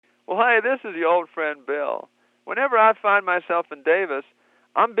Well, hey, this is your old friend Bill. Whenever I find myself in Davis,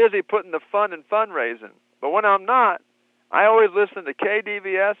 I'm busy putting the fun in fundraising. But when I'm not, I always listen to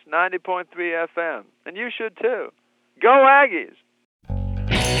KDVS 90.3 FM, and you should too. Go Aggies!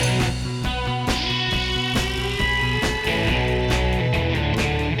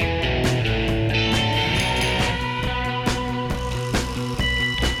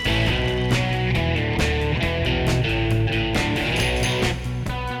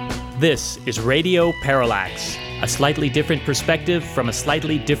 This is Radio Parallax, a slightly different perspective from a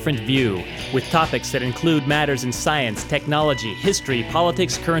slightly different view, with topics that include matters in science, technology, history,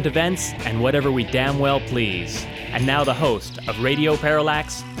 politics, current events, and whatever we damn well please. And now the host of Radio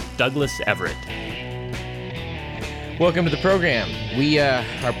Parallax, Douglas Everett. Welcome to the program. We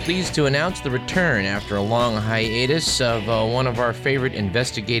are pleased to announce the return after a long hiatus of one of our favorite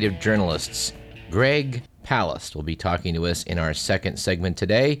investigative journalists, Greg Palast, will be talking to us in our second segment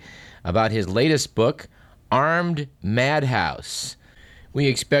today about his latest book, Armed Madhouse. We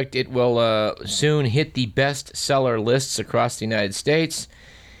expect it will soon hit the bestseller lists across the United States.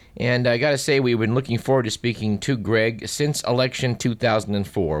 And I got to say, we've been looking forward to speaking to Greg since election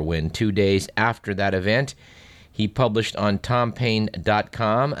 2004, when 2 days after that event, he published on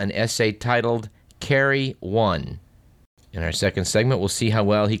TomPaine.com an essay titled Kerry Won. In our second segment, we'll see how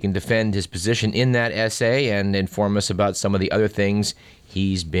well he can defend his position in that essay and inform us about some of the other things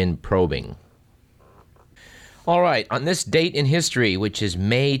he's been probing. All right, on this date in history, which is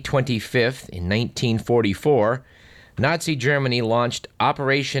May 25th in 1944, Nazi Germany launched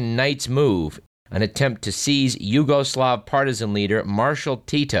Operation Knight's Move, an attempt to seize Yugoslav partisan leader Marshal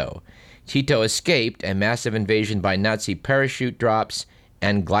Tito. Tito escaped a massive invasion by Nazi parachute drops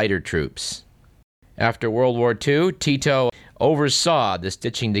and glider troops. After World War II, Tito oversaw the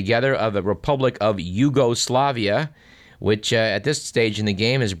stitching together of a Republic of Yugoslavia, which at this stage in the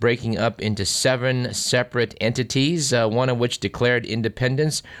game is breaking up into 7 separate entities, one of which declared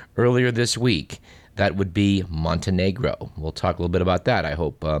independence earlier this week. That would be Montenegro. We'll talk a little bit about that, I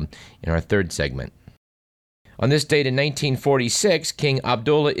hope, in our third segment. On this date in 1946, King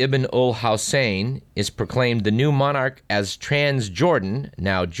Abdullah ibn al-Hussein is proclaimed the new monarch as Transjordan,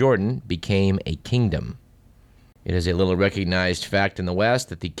 now Jordan, became a kingdom. It is a little recognized fact in the West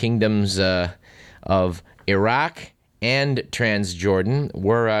that the kingdoms of Iraq and Transjordan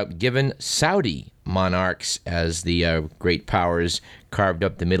were given Saudi monarchs as the great powers carved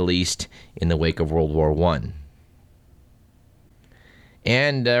up the Middle East in the wake of World War I.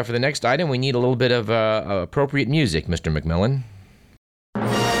 And for the next item, we need a little bit of appropriate music, Mr. McMillan.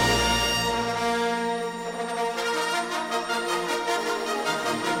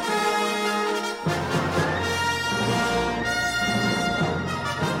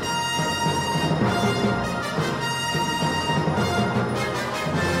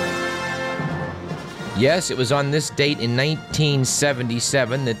 Yes, it was on this date in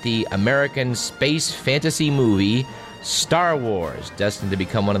 1977 that the American space fantasy movie Star Wars, destined to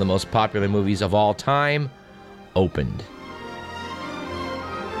become one of the most popular movies of all time, opened.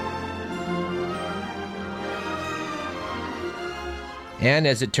 And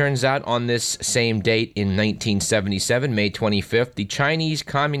as it turns out, on this same date in 1977, May 25th, the Chinese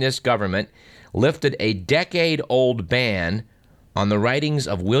Communist government lifted a decade-old ban on the writings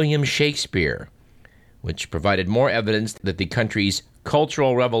of William Shakespeare, which provided more evidence that the country's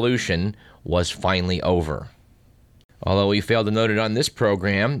Cultural Revolution was finally over. Although we failed to note it on this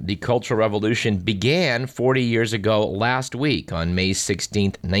program, the Cultural Revolution began 40 years ago last week on May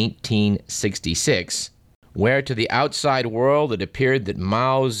 16, 1966, where to the outside world it appeared that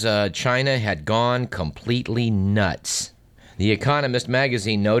Mao's China had gone completely nuts. The Economist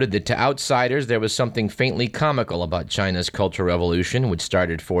magazine noted that to outsiders there was something faintly comical about China's Cultural Revolution, which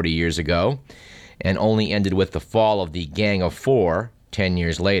started 40 years ago and only ended with the fall of the Gang of Four 10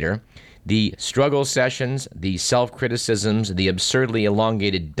 years later. The struggle sessions, the self-criticisms, the absurdly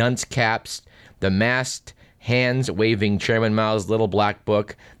elongated dunce caps, the masked hands waving Chairman Mao's little black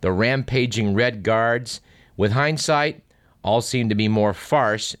book, the rampaging Red Guards, with hindsight, all seemed to be more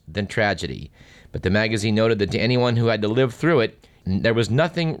farce than tragedy. But the magazine noted that to anyone who had to live through it, there was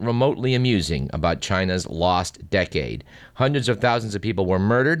nothing remotely amusing about China's lost decade. Hundreds of thousands of people were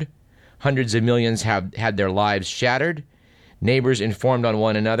murdered, hundreds of millions have had their lives shattered, neighbors informed on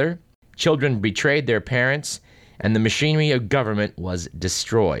one another, children betrayed their parents, and the machinery of government was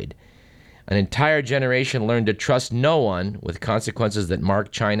destroyed. An entire generation learned to trust no one, with consequences that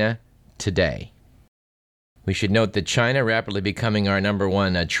mark China today. We should note that China, rapidly becoming our number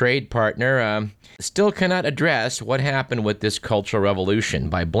one trade partner, still cannot address what happened with this Cultural Revolution.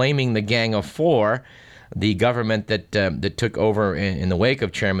 By blaming the Gang of Four, the government that took over in the wake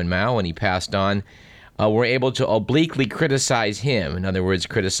of Chairman Mao when he passed on were able to obliquely criticize him. In other words,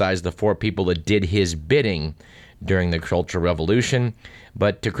 criticize the 4 people that did his bidding during the Cultural Revolution.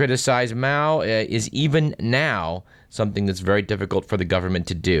 But to criticize Mao is even now something that's very difficult for the government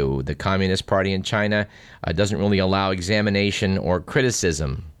to do. The Communist Party in China doesn't really allow examination or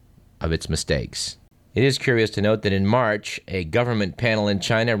criticism of its mistakes. It is curious to note that in March, a government panel in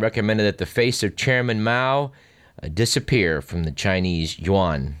China recommended that the face of Chairman Mao disappear from the Chinese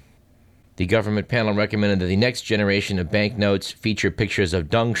yuan. The government panel recommended that the next generation of banknotes feature pictures of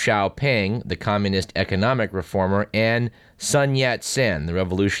Deng Xiaoping, the communist economic reformer, and Sun Yat-sen, the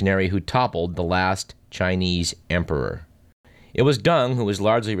revolutionary who toppled the last Chinese emperor. It was Deng who was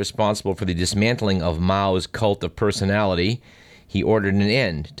largely responsible for the dismantling of Mao's cult of personality. He ordered an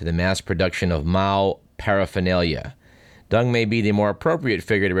end to the mass production of Mao paraphernalia. Deng may be the more appropriate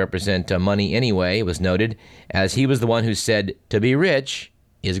figure to represent money anyway, it was noted, as he was the one who said, "To be rich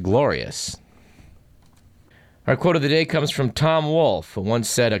is glorious." Our quote of the day comes from Tom Wolfe, who once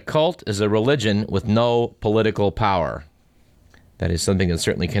said, "A cult is a religion with no political power." That is something that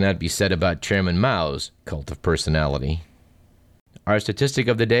certainly cannot be said about Chairman Mao's cult of personality. Our statistic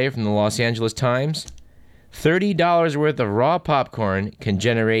of the day from the Los Angeles Times: $30 worth of raw popcorn can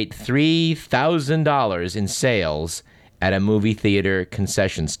generate $3,000 in sales at a movie theater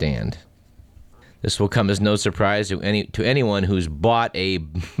concession stand. This will come as no surprise to anyone who's bought a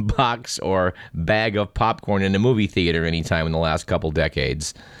box or bag of popcorn in a movie theater anytime in the last couple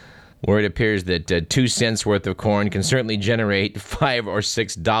decades, where it appears that 2 cents worth of corn can certainly generate $5 or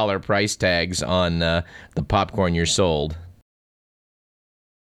 $6 price tags on the popcorn you're sold.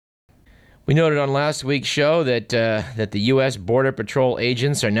 We noted on last week's show that the U.S. Border Patrol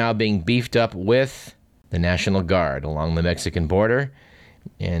agents are now being beefed up with the National Guard along the Mexican border.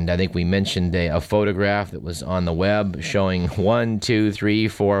 And I think we mentioned a photograph that was on the web showing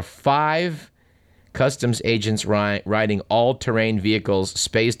 5 customs agents riding all-terrain vehicles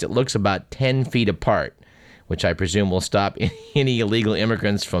spaced, it looks about 10 feet apart, which I presume will stop any illegal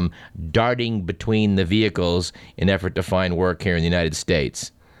immigrants from darting between the vehicles in effort to find work here in the United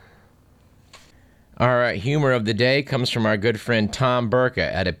States. Our humor of the day comes from our good friend Tom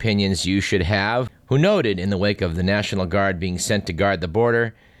Burka at Opinions You Should Have, who noted in the wake of the National Guard being sent to guard the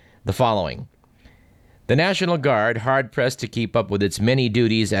border the following: "The National Guard, hard-pressed to keep up with its many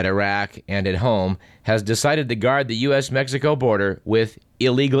duties at Iraq and at home, has decided to guard the U.S.-Mexico border with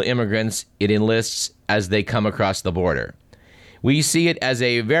illegal immigrants it enlists as they come across the border. We see it as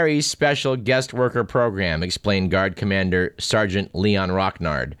a very special guest worker program," explained Guard Commander Sergeant Leon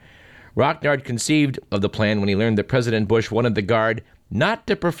Rocknard. Rocknard conceived of the plan when he learned that President Bush wanted the Guard not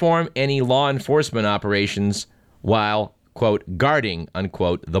to perform any law enforcement operations while, quote, guarding,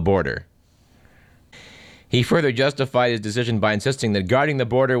 unquote, the border. He further justified his decision by insisting that guarding the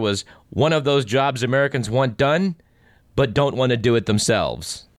border was one of those jobs Americans want done, but don't want to do it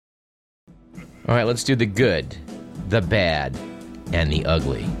themselves. All right, let's do the good, the bad, and the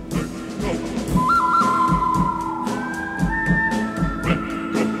ugly.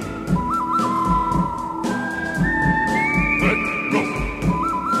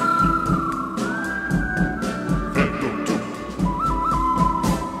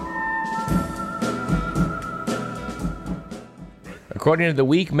 According to The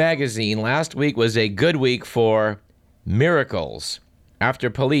Week magazine, last week was a good week for miracles,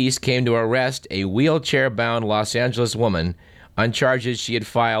 after police came to arrest a wheelchair-bound Los Angeles woman on charges she had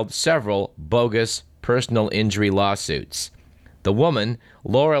filed several bogus personal injury lawsuits. The woman,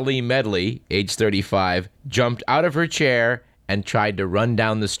 Laura Lee Medley, age 35, jumped out of her chair and tried to run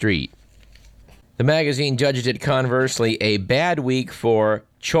down the street. The magazine judged it conversely a bad week for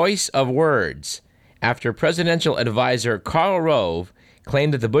choice of words, after presidential advisor Karl Rove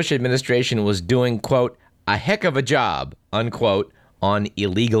claimed that the Bush administration was doing, quote, a heck of a job, unquote, on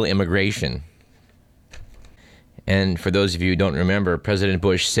illegal immigration. And for those of you who don't remember, President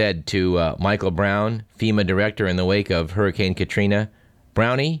Bush said to Michael Brown, FEMA director in the wake of Hurricane Katrina,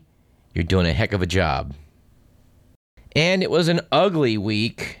 "Brownie, you're doing a heck of a job." And it was an ugly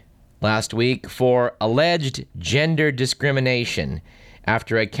week last week for alleged gender discrimination,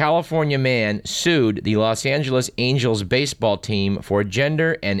 after a California man sued the Los Angeles Angels baseball team for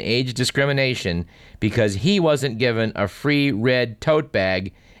gender and age discrimination because he wasn't given a free red tote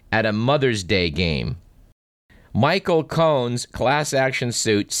bag at a Mother's Day game. Michael Cohn's class action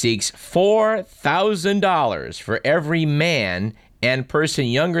suit seeks $4,000 for every man and person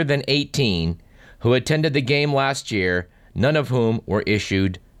younger than 18 who attended the game last year, none of whom were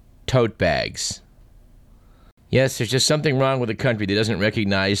issued tote bags. Yes, there's just something wrong with a country that doesn't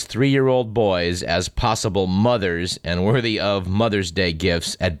recognize 3-year-old boys as possible mothers and worthy of Mother's Day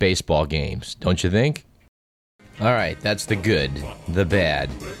gifts at baseball games, don't you think? All right, that's the good, the bad,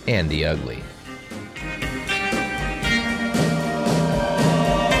 and the ugly.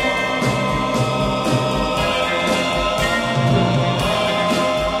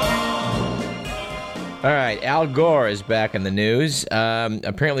 All right, Al Gore is back in the news,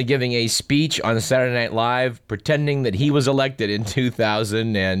 apparently giving a speech on Saturday Night Live, pretending that he was elected in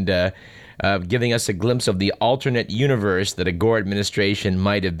 2000 and giving us a glimpse of the alternate universe that a Gore administration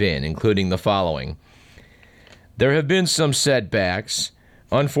might have been, including the following. There have been some setbacks.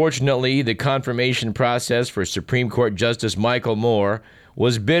 Unfortunately, the confirmation process for Supreme Court Justice Michael Moore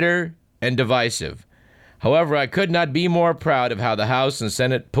was bitter and divisive. However, I could not be more proud of how the House and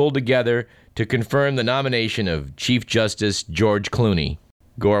Senate pulled together to confirm the nomination of Chief Justice George Clooney.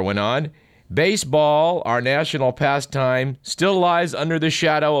 Gore went on, baseball, our national pastime, still lies under the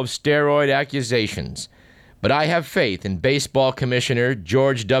shadow of steroid accusations. But I have faith in Baseball Commissioner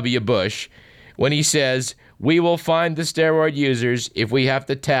George W. Bush when he says, we will find the steroid users if we have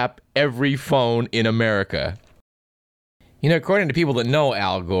to tap every phone in America. You know, according to people that know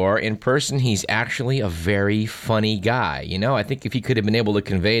Al Gore, in person, he's actually a very funny guy. You know, I think if he could have been able to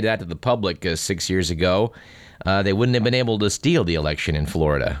convey that to the public 6 years ago, they wouldn't have been able to steal the election in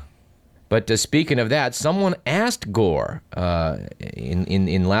Florida. But speaking of that, someone asked Gore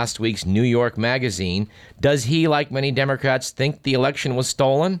in last week's New York Magazine, does he, like many Democrats, think the election was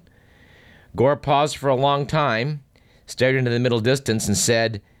stolen? Gore paused for a long time, stared into the middle distance, and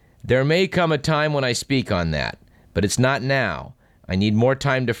said, there may come a time when I speak on that. But it's not now. I need more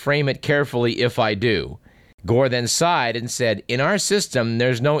time to frame it carefully if I do. Gore then sighed and said, in our system,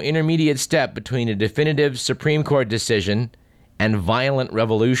 there's no intermediate step between a definitive Supreme Court decision and violent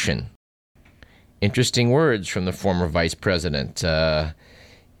revolution. Interesting words from the former vice president,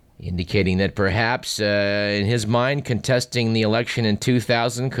 indicating that perhaps, in his mind, contesting the election in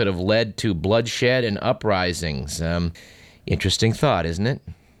 2000 could have led to bloodshed and uprisings. Interesting thought, isn't it?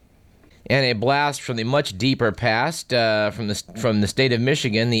 And a blast from the much deeper past, from the state of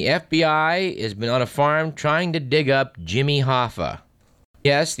Michigan, the FBI has been on a farm trying to dig up Jimmy Hoffa.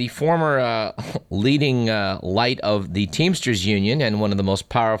 Yes, the former leading light of the Teamsters Union and one of the most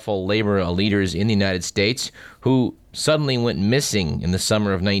powerful labor leaders in the United States, who suddenly went missing in the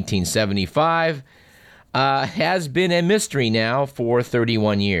summer of 1975, has been a mystery now for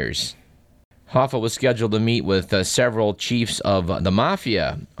 31 years. Hoffa was scheduled to meet with several chiefs of the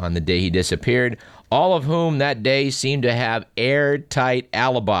mafia on the day he disappeared, all of whom that day seemed to have airtight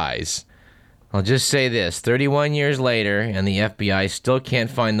alibis. I'll just say this, 31 years later, and the FBI still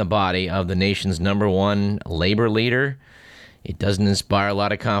can't find the body of the nation's number one labor leader. It doesn't inspire a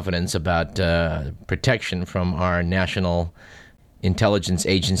lot of confidence about protection from our national intelligence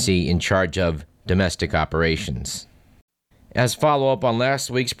agency in charge of domestic operations. As follow-up on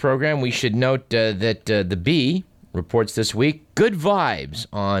last week's program, we should note that the Bee reports this week good vibes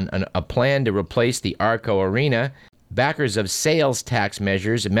on a plan to replace the Arco Arena. Backers of sales tax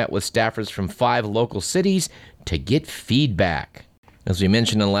measures met with staffers from 5 local cities to get feedback. As we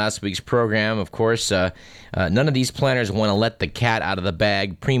mentioned in last week's program, of course, none of these planners want to let the cat out of the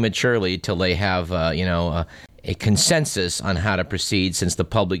bag prematurely till they have, a consensus on how to proceed, since the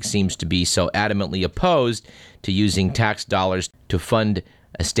public seems to be so adamantly opposed to using tax dollars to fund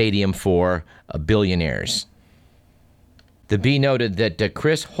a stadium for billionaires. The Bee noted that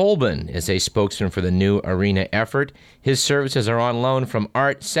Chris Holben is a spokesman for the new arena effort. His services are on loan from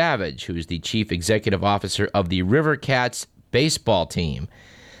Art Savage, who's the chief executive officer of the River Cats baseball team.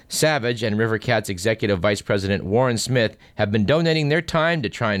 Savage and River Cats executive vice president Warren Smith have been donating their time to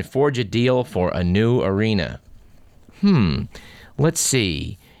try and forge a deal for a new arena. Let's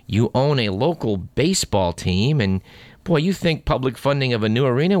see. You own a local baseball team, and boy, you think public funding of a new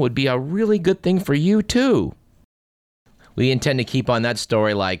arena would be a really good thing for you, too. We intend to keep on that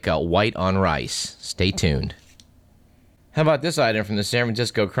story like white on rice. Stay tuned. How about this item from the San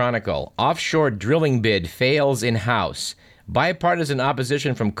Francisco Chronicle? Offshore drilling bid fails in-house. Bipartisan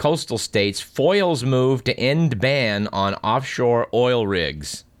opposition from coastal states foils move to end ban on offshore oil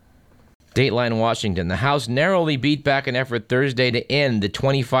rigs. Dateline Washington. The House narrowly beat back an effort Thursday to end the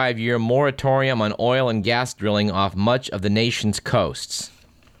 25-year moratorium on oil and gas drilling off much of the nation's coasts.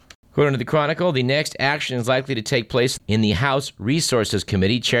 According to the Chronicle, the next action is likely to take place in the House Resources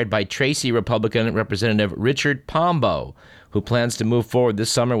Committee, chaired by Tracy Republican Representative Richard Pombo, who plans to move forward this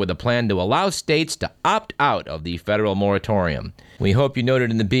summer with a plan to allow states to opt out of the federal moratorium. We hope you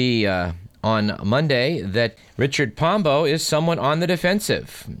noted in the Bee on Monday that Richard Pombo is somewhat on the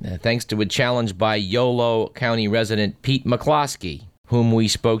defensive, thanks to a challenge by Yolo County resident Pete McCloskey, whom we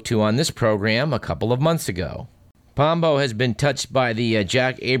spoke to on this program a couple of months ago. Pombo has been touched by the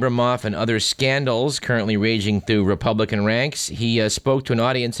Jack Abramoff and other scandals currently raging through Republican ranks. He spoke to an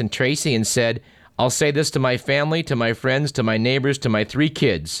audience in Tracy and said, "I'll say this to my family, to my friends, to my neighbors, to my 3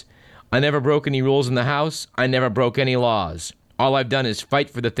 kids. I never broke any rules in the House. I never broke any laws. All I've done is fight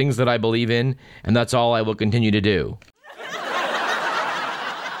for the things that I believe in, and that's all I will continue to do."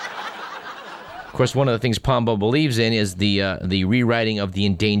 Of course, one of the things Pombo believes in is the rewriting of the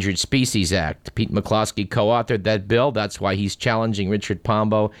Endangered Species Act. Pete McCloskey co-authored that bill. That's why he's challenging Richard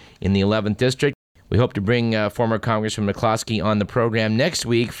Pombo in the 11th District. We hope to bring former Congressman McCloskey on the program next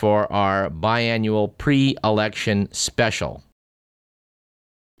week for our biannual pre-election special.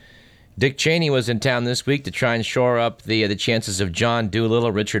 Dick Cheney was in town this week to try and shore up the chances of John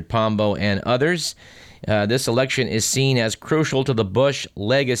Doolittle, Richard Pombo, and others. This election is seen as crucial to the Bush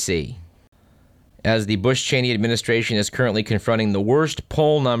legacy, as the Bush-Cheney administration is currently confronting the worst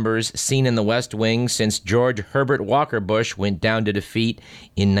poll numbers seen in the West Wing since George Herbert Walker Bush went down to defeat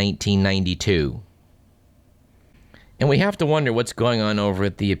in 1992. And we have to wonder what's going on over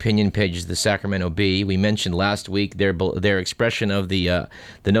at the opinion pages of the Sacramento Bee. We mentioned last week their expression of the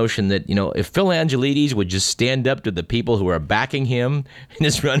notion that, if Phil Angelides would just stand up to the people who are backing him in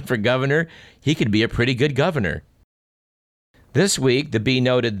his run for governor, he could be a pretty good governor. This week, the Bee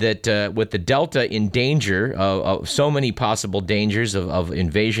noted that with the Delta in danger of so many possible dangers of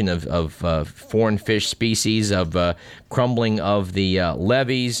invasion of foreign fish species, of crumbling of the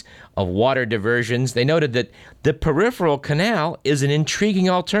levees, of water diversions, they noted that the peripheral canal is an intriguing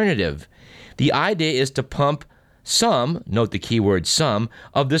alternative. The idea is to pump some, note the keyword some,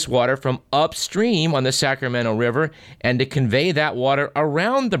 of this water from upstream on the Sacramento River and to convey that water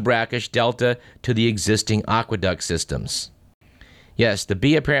around the brackish delta to the existing aqueduct systems. Yes, the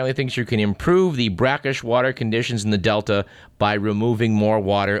Bee apparently thinks you can improve the brackish water conditions in the delta by removing more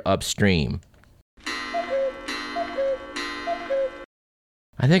water upstream.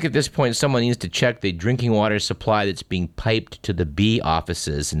 I think at this point someone needs to check the drinking water supply that's being piped to the Bee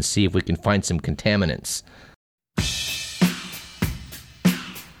offices and see if we can find some contaminants.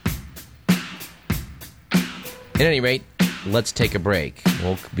 At any rate, let's take a break.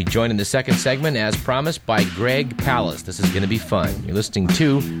 We'll be joined in the second segment, as promised, by Greg Palast. This is going to be fun. You're listening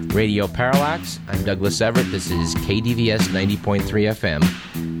to Radio Parallax. I'm Douglas Everett. This is KDVS 90.3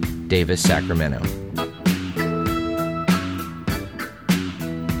 FM, Davis, Sacramento.